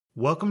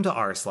Welcome to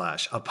r/, a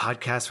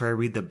podcast where I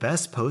read the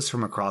best posts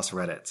from across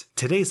Reddit.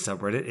 Today's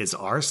subreddit is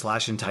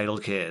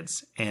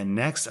r/EntitledKids, and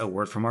next, a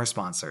word from our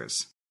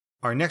sponsors.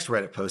 Our next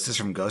Reddit post is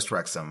from Ghost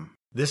Wrexham.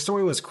 This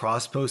story was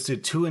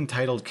cross-posted to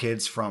Entitled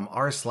Kids from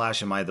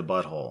r/Am I the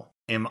Butthole?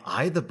 Am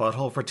I the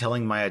butthole for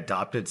telling my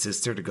adopted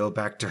sister to go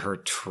back to her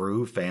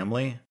true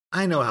family?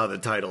 I know how the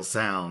title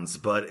sounds,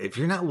 but if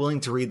you're not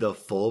willing to read the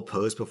full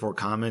post before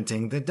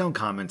commenting, then don't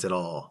comment at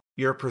all.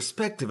 Your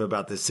perspective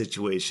about this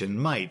situation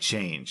might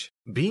change.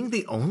 Being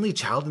the only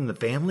child in the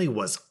family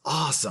was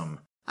awesome.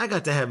 I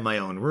got to have my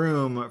own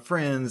room,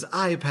 friends,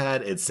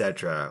 iPad,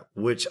 etc.,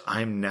 which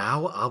I'm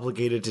now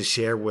obligated to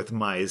share with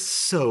my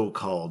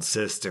so-called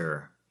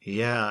sister.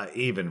 Yeah,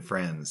 even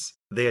friends.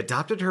 They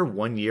adopted her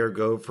 1 year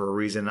ago for a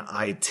reason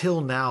I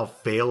till now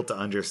fail to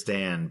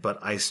understand, but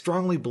I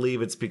strongly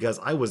believe it's because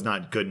I was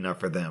not good enough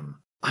for them.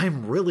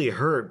 I'm really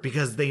hurt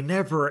because they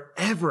never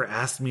ever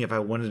asked me if I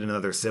wanted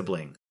another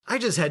sibling. I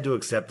just had to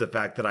accept the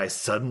fact that I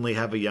suddenly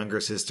have a younger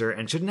sister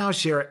and should now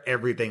share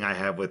everything I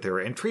have with her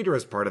and treat her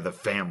as part of the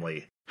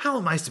family. How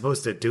am I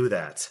supposed to do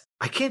that?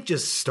 I can't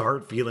just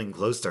start feeling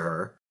close to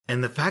her.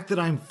 And the fact that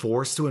I'm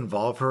forced to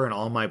involve her in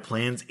all my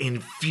plans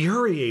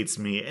infuriates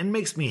me and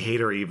makes me hate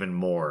her even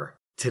more.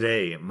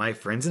 Today, my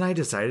friends and I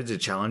decided to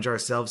challenge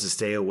ourselves to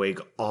stay awake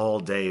all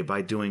day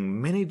by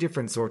doing many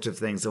different sorts of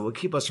things that will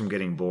keep us from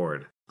getting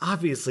bored.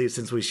 Obviously,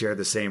 since we share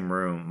the same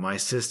room, my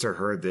sister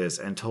heard this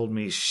and told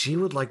me she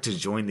would like to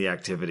join the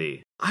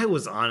activity. I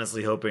was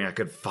honestly hoping I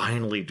could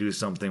finally do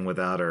something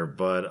without her,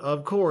 but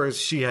of course,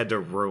 she had to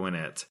ruin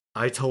it.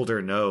 I told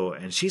her no,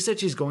 and she said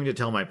she's going to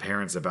tell my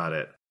parents about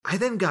it. I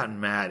then got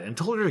mad and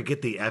told her to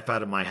get the F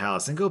out of my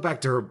house and go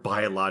back to her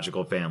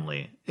biological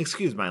family.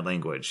 Excuse my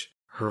language.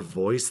 Her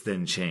voice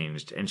then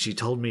changed, and she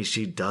told me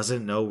she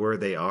doesn't know where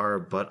they are,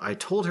 but I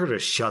told her to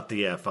shut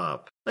the F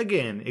up.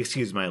 Again,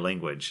 excuse my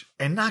language.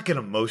 And not get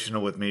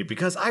emotional with me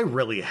because I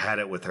really had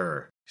it with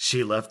her.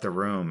 She left the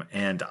room,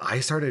 and I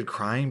started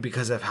crying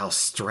because of how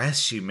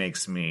stressed she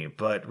makes me,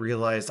 but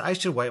realized I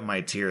should wipe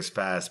my tears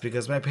fast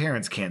because my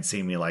parents can't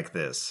see me like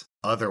this.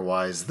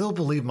 Otherwise, they'll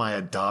believe my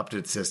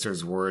adopted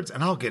sister's words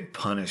and I'll get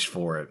punished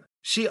for it.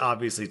 She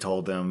obviously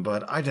told them,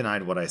 but I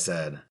denied what I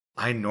said.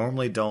 I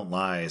normally don't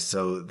lie,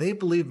 so they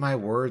believe my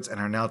words and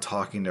are now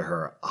talking to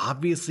her,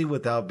 obviously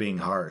without being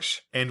harsh,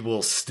 and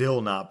will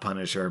still not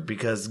punish her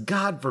because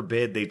God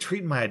forbid they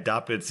treat my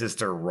adopted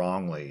sister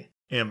wrongly.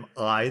 Am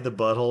I the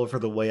butthole for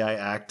the way I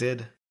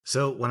acted?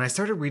 So when I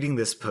started reading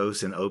this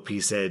post and OP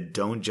said,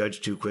 don't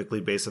judge too quickly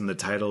based on the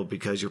title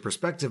because your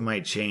perspective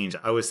might change,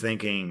 I was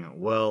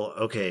thinking, well,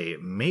 okay,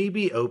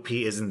 maybe OP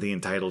isn't the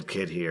entitled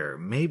kid here.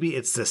 Maybe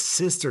it's the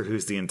sister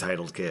who's the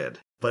entitled kid.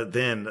 But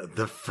then,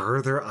 the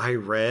further I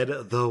read,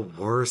 the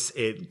worse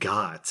it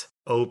got.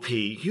 OP,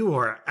 you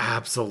are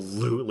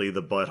absolutely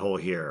the butthole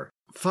here.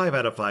 5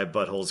 out of 5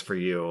 buttholes for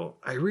you.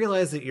 I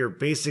realize that you're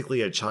basically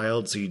a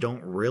child, so you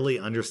don't really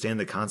understand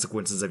the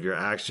consequences of your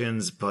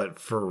actions, but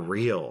for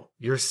real.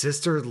 Your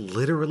sister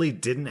literally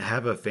didn't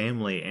have a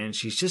family, and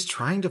she's just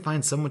trying to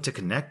find someone to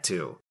connect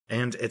to.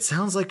 And it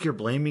sounds like you're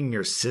blaming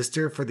your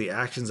sister for the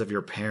actions of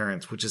your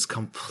parents, which is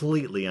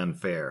completely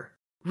unfair.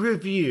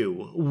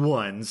 Review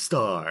 1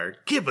 star.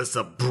 Give us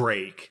a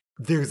break.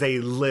 There's a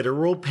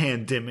literal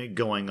pandemic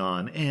going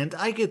on, and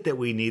I get that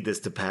we need this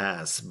to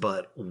pass,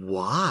 but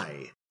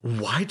why?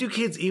 Why do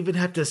kids even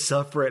have to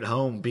suffer at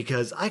home?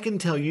 Because I can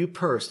tell you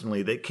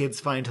personally that kids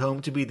find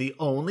home to be the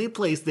only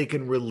place they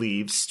can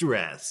relieve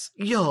stress.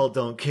 Y'all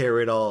don't care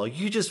at all.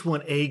 You just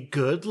want a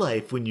good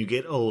life when you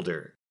get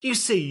older. You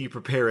say you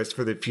prepare us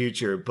for the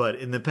future, but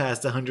in the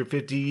past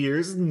 150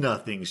 years,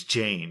 nothing's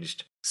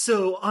changed.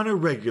 So, on a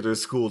regular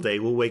school day,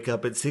 we'll wake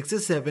up at 6 to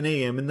 7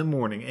 a.m. in the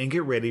morning and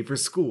get ready for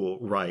school,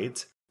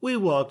 right? We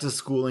walk to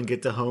school and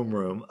get to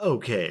homeroom,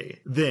 okay.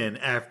 Then,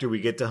 after we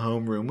get to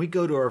homeroom, we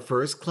go to our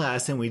first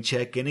class and we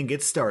check in and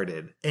get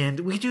started.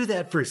 And we do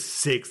that for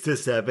 6 to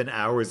 7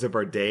 hours of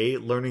our day,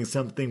 learning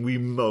something we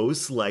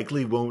most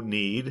likely won't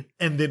need.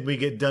 And then we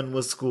get done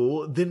with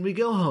school, then we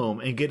go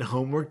home and get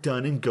homework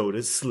done and go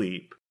to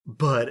sleep.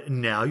 But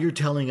now you're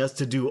telling us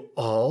to do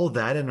all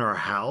that in our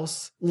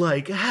house?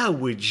 Like, how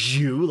would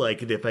you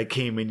like it if I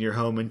came in your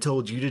home and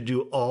told you to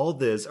do all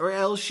this or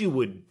else you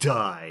would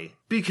die?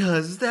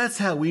 Because that's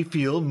how we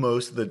feel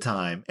most of the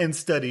time, and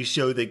studies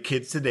show that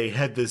kids today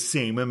had the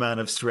same amount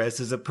of stress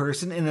as a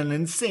person in an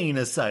insane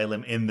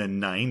asylum in the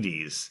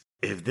 90s.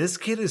 If this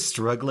kid is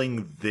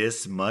struggling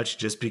this much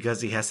just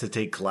because he has to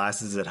take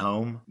classes at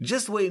home,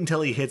 just wait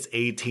until he hits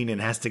 18 and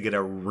has to get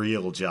a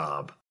real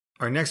job.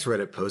 Our next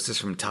Reddit post is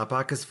from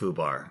Tapakas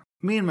Fubar.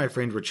 Me and my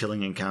friend were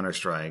chilling in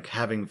Counter-Strike,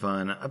 having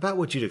fun, about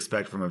what you'd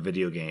expect from a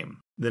video game.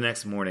 The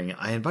next morning,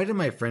 I invited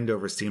my friend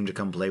over Steam to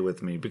come play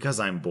with me because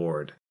I'm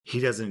bored.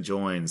 He doesn't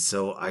join,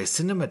 so I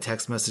send him a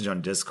text message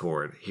on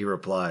Discord. He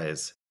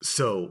replies,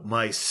 "So,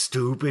 my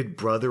stupid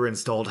brother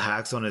installed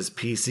hacks on his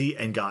PC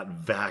and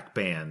got VAC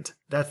banned.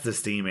 That's the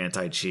Steam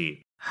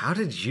anti-cheat. How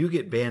did you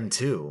get banned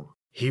too?"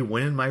 He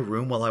went in my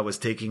room while I was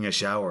taking a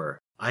shower.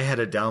 I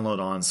had a download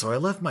on, so I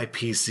left my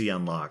PC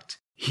unlocked.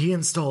 He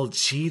installed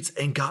cheats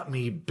and got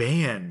me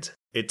banned.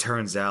 It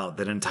turns out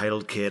that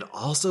Entitled Kid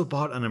also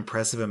bought an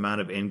impressive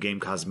amount of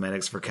in-game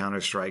cosmetics for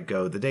Counter-Strike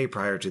Go the day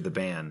prior to the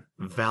ban,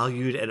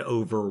 valued at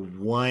over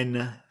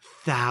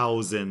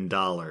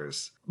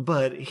 $1,000.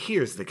 But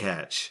here's the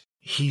catch.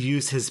 He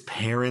used his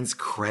parents'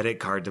 credit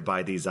card to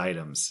buy these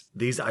items.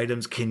 These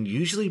items can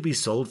usually be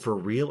sold for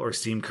real or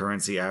Steam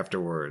currency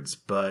afterwards,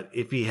 but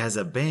if he has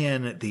a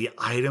ban, the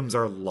items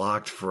are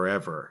locked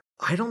forever.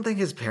 I don't think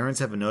his parents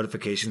have a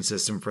notification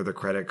system for the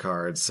credit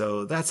card,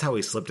 so that's how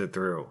he slipped it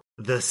through.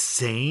 The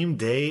same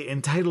day,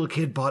 Entitled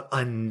Kid bought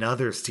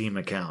another Steam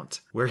account,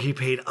 where he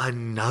paid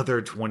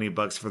another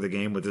 $20 for the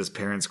game with his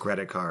parents'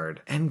 credit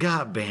card, and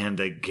got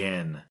banned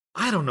again.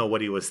 I don't know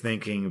what he was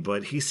thinking,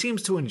 but he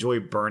seems to enjoy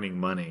burning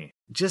money.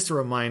 Just a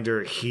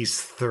reminder,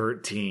 he's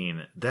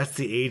 13. That's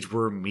the age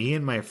where me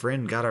and my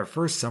friend got our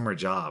first summer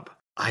job.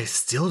 I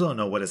still don't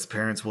know what his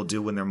parents will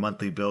do when their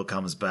monthly bill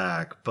comes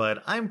back,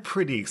 but I'm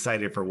pretty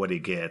excited for what he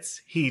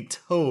gets. He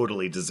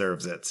totally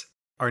deserves it.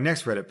 Our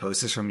next Reddit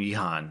post is from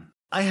Yihan.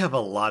 I have a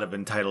lot of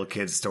Entitled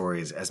Kids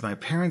stories, as my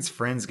parents'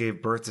 friends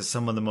gave birth to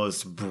some of the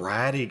most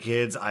bratty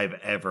kids I've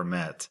ever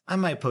met. I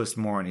might post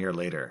more on here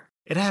later.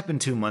 It happened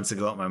 2 months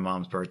ago at my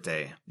mom's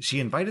birthday. She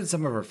invited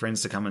some of her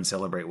friends to come and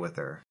celebrate with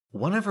her.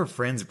 One of her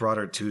friends brought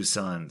her 2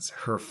 sons,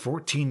 her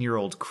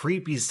 14-year-old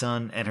creepy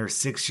son and her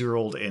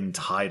 6-year-old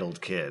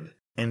entitled kid.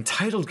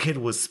 Entitled Kid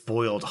was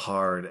spoiled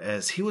hard,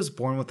 as he was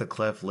born with a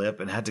cleft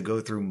lip and had to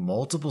go through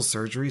multiple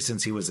surgeries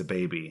since he was a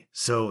baby.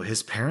 So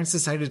his parents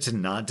decided to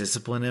not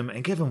discipline him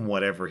and give him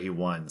whatever he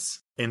wants.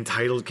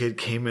 Entitled Kid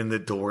came in the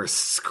door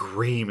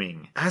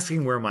screaming,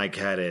 asking where my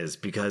cat is,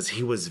 because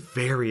he was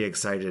very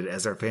excited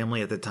as our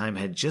family at the time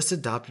had just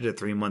adopted a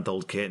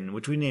 3-month-old kitten,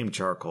 which we named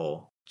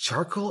Charcoal.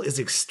 Charcoal is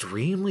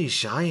extremely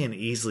shy and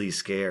easily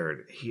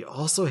scared. He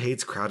also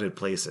hates crowded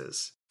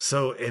places.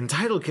 So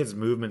Entitled Kid's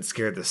movement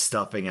scared the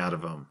stuffing out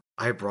of him.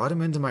 I brought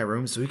him into my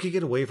room so he could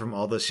get away from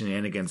all the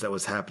shenanigans that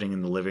was happening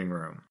in the living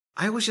room.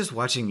 I was just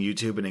watching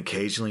YouTube and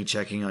occasionally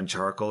checking on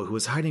Charcoal, who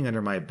was hiding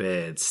under my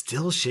bed,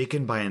 still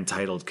shaken by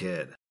Entitled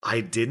Kid.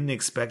 I didn't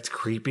expect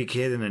Creepy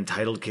Kid and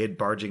Entitled Kid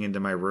barging into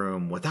my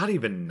room without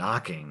even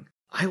knocking.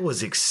 I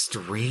was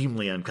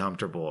extremely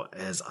uncomfortable,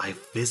 as I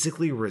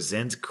physically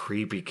resent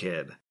Creepy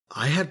Kid.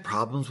 I had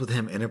problems with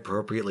him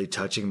inappropriately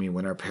touching me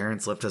when our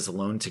parents left us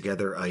alone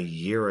together a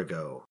year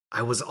ago.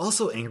 I was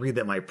also angry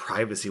that my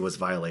privacy was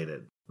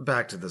violated.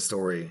 Back to the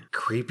story.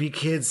 Creepy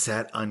Kid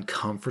sat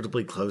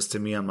uncomfortably close to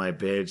me on my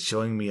bed,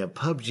 showing me a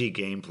PUBG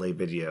gameplay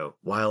video,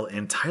 while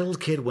Entitled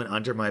Kid went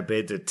under my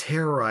bed to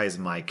terrorize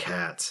my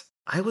cat.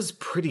 I was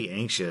pretty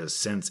anxious,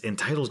 since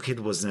Entitled Kid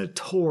was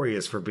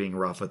notorious for being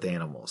rough with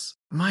animals.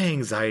 My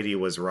anxiety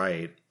was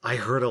right. I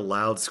heard a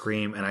loud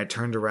scream and I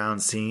turned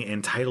around, seeing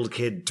Entitled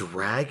Kid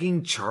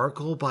dragging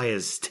Charcoal by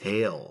his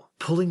tail,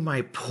 pulling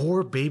my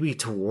poor baby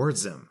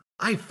towards him.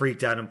 I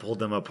freaked out and pulled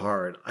them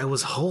apart. I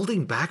was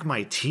holding back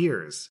my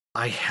tears.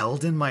 I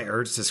held in my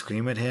urge to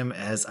scream at him,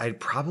 as I'd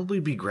probably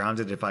be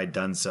grounded if I'd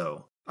done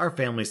so. Our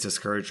family's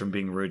discouraged from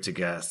being rude to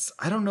guests.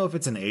 I don't know if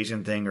it's an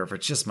Asian thing or if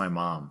it's just my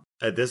mom.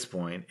 At this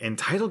point,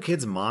 Entitled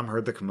Kid's mom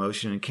heard the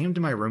commotion and came to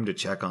my room to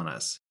check on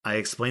us. I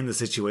explained the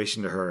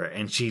situation to her,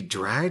 and she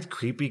dragged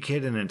Creepy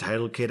Kid and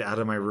Entitled Kid out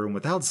of my room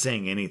without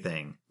saying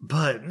anything.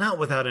 But not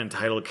without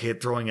Entitled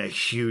Kid throwing a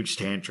huge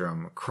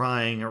tantrum,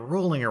 crying,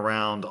 rolling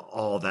around,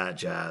 all that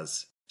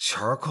jazz.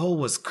 Charcoal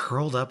was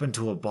curled up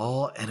into a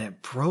ball, and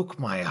it broke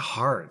my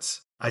heart.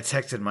 I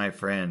texted my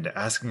friend,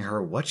 asking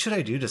her what should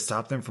I do to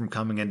stop them from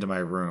coming into my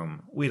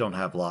room. We don't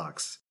have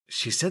locks.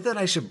 She said that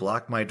I should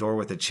block my door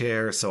with a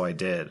chair, so I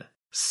did.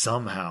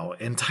 Somehow,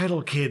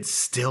 Entitled Kid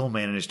still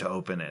managed to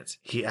open it.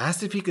 He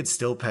asked if he could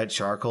still pet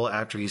Charcoal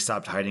after he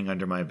stopped hiding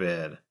under my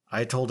bed.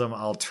 I told him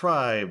I'll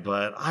try,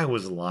 but I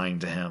was lying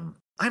to him.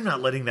 I'm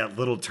not letting that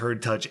little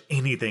turd touch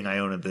anything I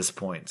own at this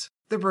point.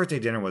 The birthday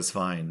dinner was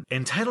fine.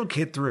 Entitled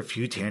Kid threw a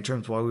few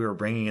tantrums while we were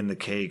bringing in the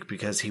cake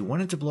because he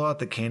wanted to blow out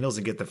the candles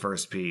and get the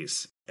first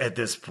piece. At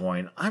this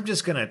point, I'm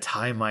just gonna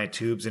tie my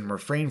tubes and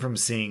refrain from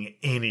seeing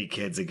any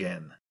kids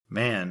again.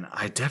 Man,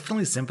 I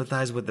definitely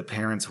sympathize with the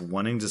parents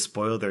wanting to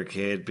spoil their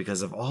kid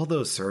because of all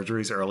those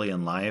surgeries early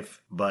in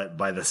life, but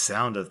by the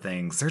sound of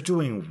things, they're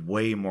doing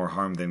way more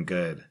harm than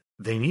good.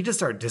 They need to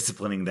start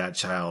disciplining that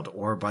child,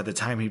 or by the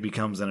time he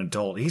becomes an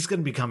adult, he's going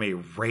to become a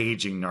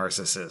raging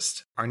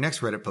narcissist. Our next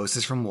Reddit post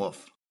is from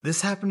Wolf.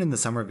 This happened in the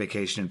summer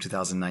vacation of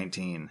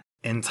 2019.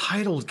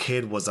 Entitled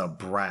Kid was a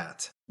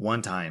brat.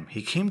 One time,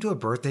 he came to a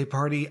birthday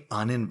party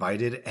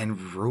uninvited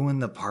and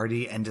ruined the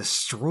party and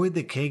destroyed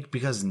the cake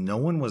because no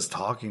one was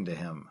talking to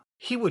him.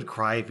 He would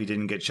cry if he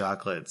didn't get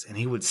chocolates, and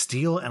he would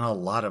steal and a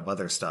lot of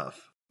other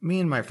stuff. Me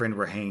and my friend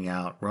were hanging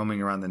out,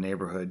 roaming around the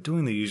neighborhood,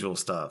 doing the usual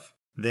stuff.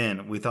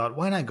 Then, we thought,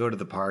 why not go to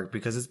the park,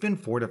 because it's been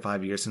 4 to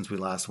 5 years since we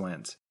last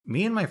went.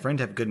 Me and my friend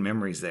have good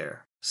memories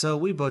there, so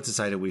we both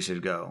decided we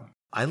should go.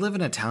 I live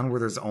in a town where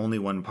there's only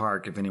one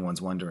park, if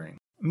anyone's wondering.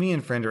 Me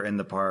and friend are in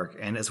the park,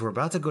 and as we're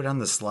about to go down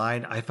the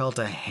slide, I felt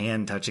a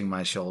hand touching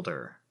my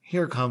shoulder.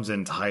 Here comes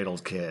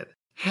Entitled Kid.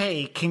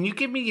 Hey, can you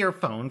give me your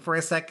phone for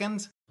a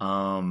second?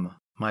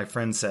 My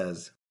friend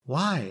says,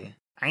 why?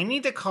 I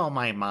need to call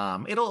my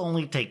mom. It'll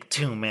only take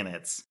 2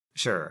 minutes.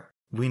 Sure.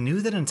 We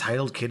knew that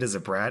Entitled Kid is a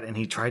brat and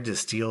he tried to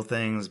steal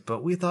things,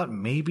 but we thought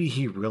maybe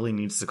he really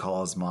needs to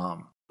call his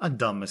mom. A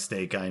dumb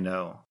mistake, I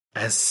know.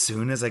 As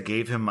soon as I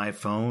gave him my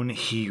phone,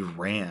 he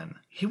ran.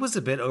 He was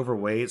a bit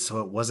overweight,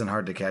 so it wasn't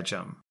hard to catch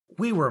him.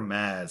 We were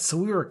mad, so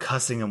we were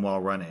cussing him while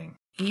running.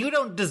 You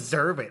don't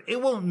deserve it.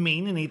 It won't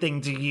mean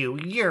anything to you.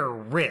 You're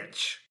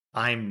rich.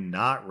 I'm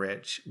not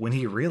rich. When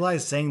he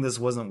realized saying this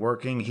wasn't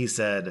working, he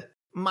said,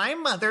 My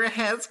mother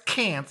has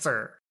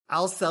cancer.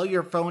 I'll sell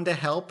your phone to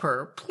help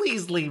her.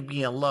 Please leave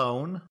me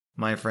alone.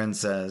 My friend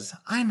says,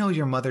 I know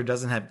your mother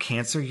doesn't have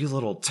cancer, you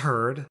little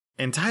turd.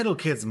 Entitled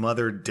Kid's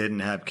mother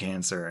didn't have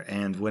cancer,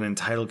 and when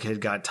Entitled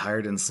Kid got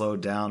tired and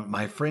slowed down,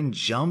 my friend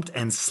jumped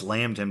and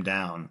slammed him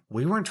down.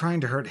 We weren't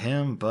trying to hurt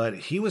him, but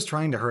he was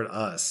trying to hurt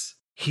us.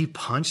 He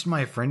punched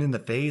my friend in the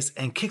face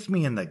and kicked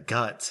me in the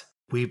gut.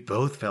 We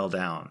both fell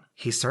down.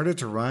 He started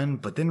to run,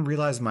 but then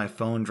realized my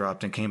phone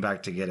dropped and came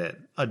back to get it.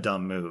 A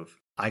dumb move.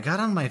 I got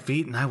on my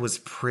feet and I was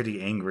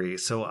pretty angry,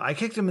 so I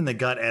kicked him in the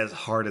gut as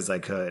hard as I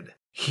could.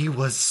 He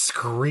was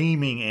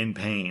screaming in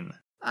pain.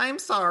 I'm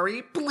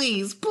sorry.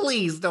 Please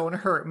don't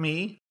hurt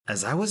me.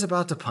 As I was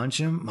about to punch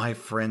him, my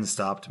friend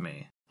stopped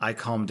me. I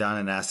calmed down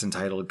and asked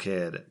Entitled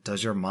Kid,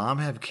 Does your mom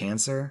have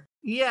cancer?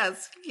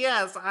 Yes,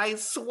 I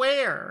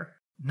swear.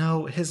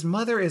 No, his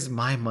mother is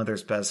my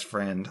mother's best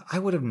friend. I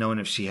would have known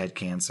if she had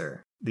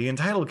cancer. The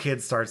Entitled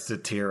Kid starts to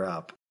tear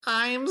up.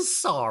 I'm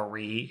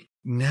sorry.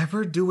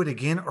 Never do it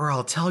again or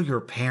I'll tell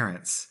your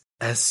parents.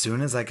 As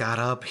soon as I got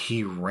up,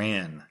 he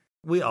ran.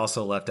 We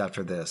also left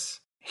after this.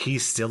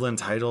 He's still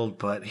entitled,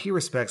 but he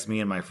respects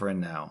me and my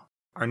friend now.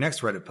 Our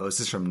next Reddit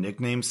post is from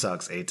Nickname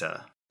Sucks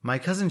Eta. My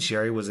cousin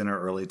Sherry was in her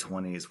early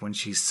 20s when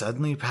she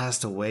suddenly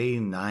passed away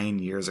 9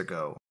 years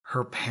ago.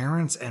 Her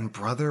parents and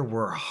brother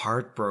were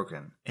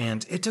heartbroken,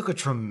 and it took a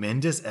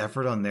tremendous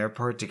effort on their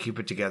part to keep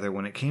it together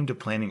when it came to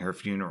planning her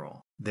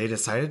funeral. They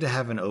decided to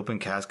have an open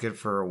casket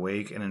for her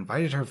wake and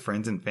invited her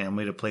friends and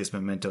family to place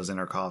mementos in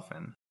her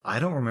coffin. I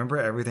don't remember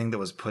everything that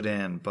was put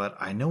in, but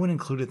I know it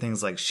included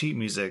things like sheet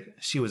music,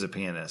 she was a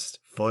pianist,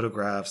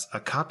 photographs, a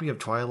copy of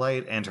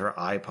Twilight, and her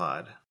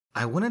iPod.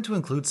 I wanted to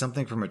include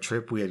something from a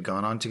trip we had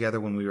gone on together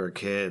when we were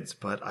kids,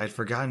 but I'd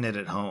forgotten it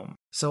at home,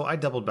 so I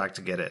doubled back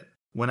to get it.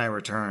 When I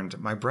returned,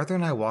 my brother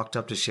and I walked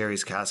up to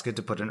Sherry's casket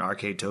to put an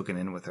arcade token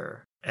in with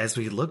her. As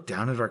we looked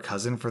down at our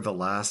cousin for the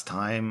last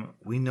time,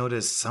 we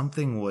noticed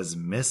something was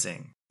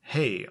missing.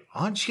 Hey,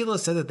 Aunt Sheila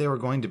said that they were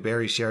going to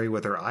bury Sherry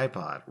with her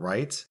iPod,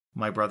 right?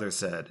 My brother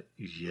said,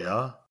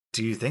 Yeah.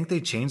 Do you think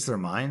they changed their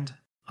mind?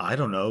 I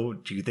don't know.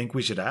 Do you think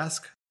we should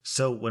ask?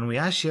 So when we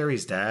asked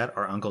Sherry's dad,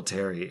 our Uncle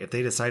Terry, if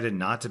they decided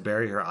not to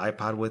bury her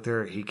iPod with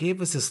her, he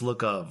gave us this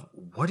look of,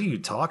 What are you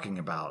talking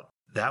about?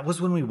 That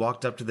was when we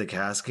walked up to the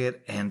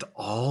casket and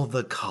all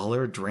the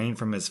color drained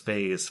from his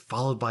face,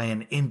 followed by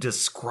an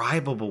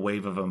indescribable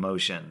wave of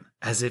emotion,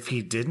 as if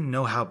he didn't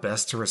know how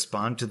best to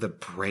respond to the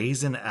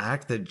brazen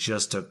act that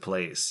just took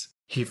place.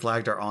 He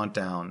flagged our aunt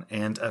down,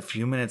 and a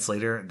few minutes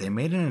later, they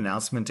made an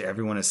announcement to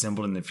everyone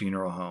assembled in the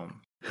funeral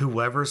home.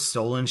 Whoever's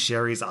stolen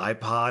Sherry's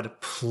iPod,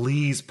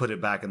 please put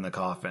it back in the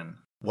coffin.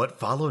 What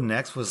followed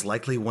next was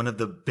likely one of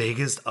the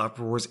biggest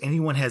uproars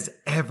anyone has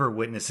ever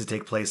witnessed to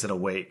take place at a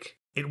wake.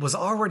 It was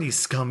already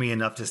scummy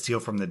enough to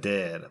steal from the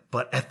dead,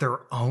 but at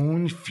their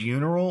own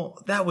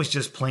funeral, that was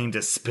just plain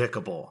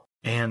despicable.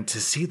 And to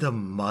see the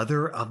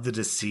mother of the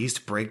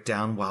deceased break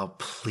down while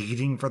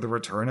pleading for the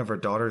return of her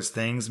daughter's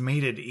things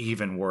made it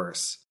even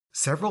worse.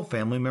 Several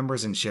family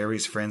members and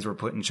Sherry's friends were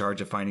put in charge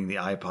of finding the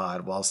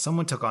iPod while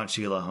someone took Aunt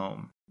Sheila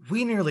home.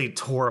 We nearly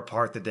tore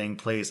apart the dang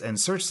place and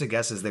searched the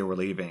guests as they were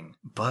leaving,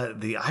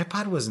 but the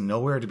iPod was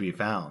nowhere to be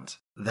found.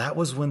 That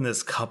was when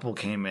this couple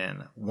came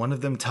in, one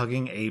of them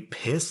tugging a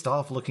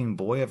pissed-off looking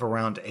boy of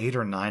around 8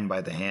 or 9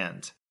 by the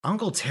hand.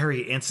 Uncle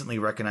Terry instantly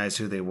recognized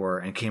who they were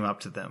and came up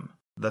to them.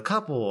 The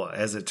couple,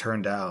 as it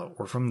turned out,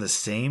 were from the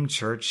same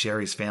church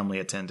Sherry's family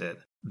attended.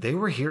 They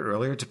were here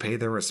earlier to pay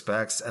their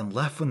respects and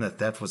left when the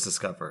theft was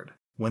discovered.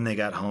 When they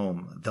got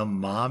home, the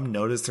mom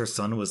noticed her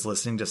son was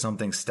listening to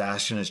something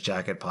stashed in his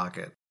jacket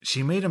pocket.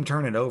 She made him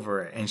turn it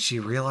over, and she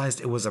realized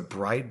it was a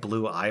bright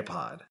blue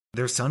iPod.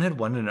 Their son had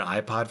wanted an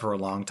iPod for a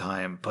long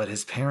time, but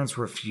his parents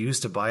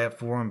refused to buy it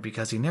for him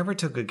because he never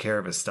took good care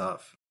of his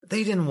stuff.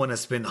 They didn't want to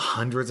spend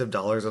hundreds of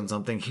dollars on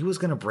something he was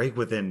going to break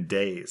within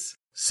days.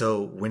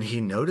 So when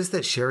he noticed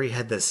that Sherry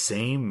had the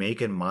same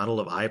make and model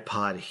of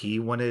iPod he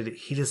wanted,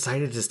 he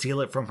decided to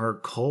steal it from her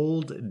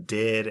cold,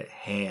 dead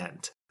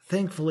hand.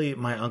 Thankfully,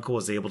 my uncle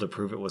was able to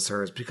prove it was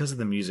hers because of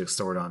the music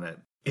stored on it.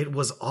 It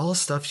was all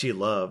stuff she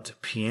loved,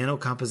 piano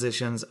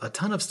compositions, a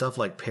ton of stuff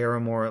like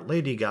Paramore,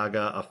 Lady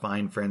Gaga, A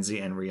Fine Frenzy,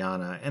 and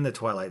Rihanna, and the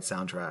Twilight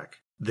soundtrack.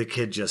 The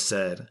kid just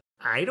said,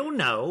 I don't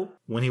know,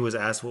 when he was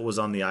asked what was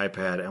on the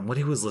iPad and what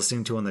he was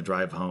listening to on the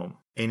drive home.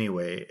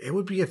 Anyway, it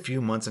would be a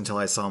few months until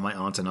I saw my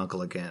aunt and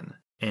uncle again.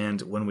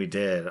 And when we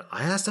did,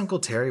 I asked Uncle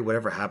Terry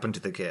whatever happened to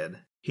the kid.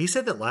 He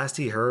said that last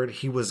he heard,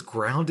 he was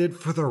grounded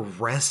for the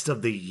rest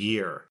of the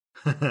year.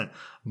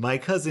 My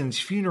cousin's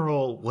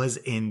funeral was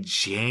in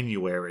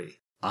January.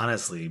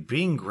 Honestly,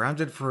 being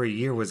grounded for a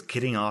year was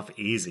getting off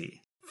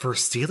easy. For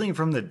stealing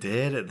from the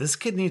dead, this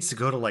kid needs to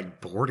go to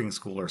boarding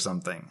school or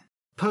something.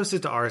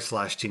 Posted to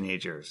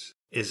r/teenagers.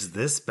 Is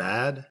this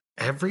bad?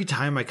 Every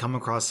time I come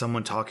across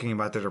someone talking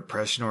about their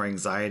depression or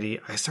anxiety,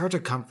 I start to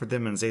comfort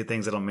them and say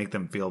things that'll make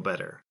them feel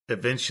better.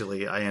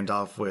 Eventually, I end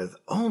off with,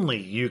 only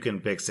you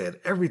can fix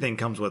it, everything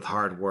comes with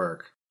hard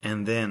work.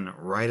 And then,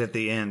 right at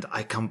the end,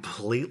 I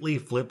completely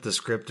flip the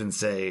script and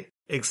say,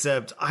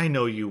 except I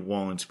know you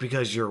won't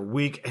because you're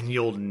weak and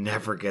you'll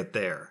never get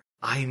there.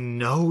 I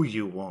know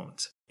you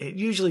won't. It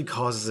usually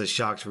causes a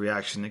shocked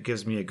reaction that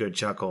gives me a good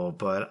chuckle,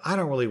 but I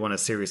don't really want to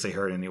seriously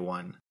hurt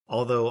anyone.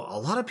 Although, a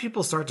lot of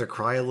people start to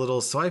cry a little,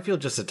 so I feel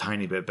just a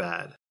tiny bit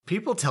bad.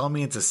 People tell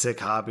me it's a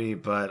sick hobby,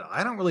 but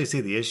I don't really see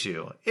the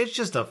issue. It's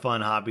just a fun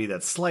hobby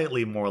that's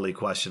slightly morally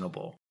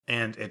questionable.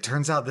 And it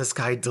turns out this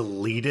guy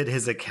deleted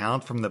his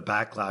account from the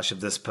backlash of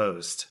this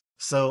post.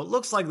 So it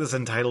looks like this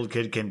entitled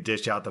kid can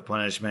dish out the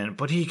punishment,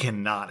 but he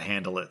cannot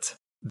handle it.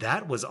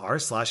 That was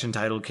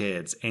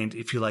r/entitledkids, and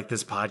if you like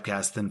this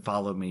podcast, then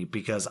follow me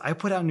because I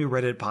put out new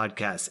Reddit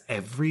podcasts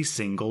every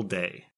single day.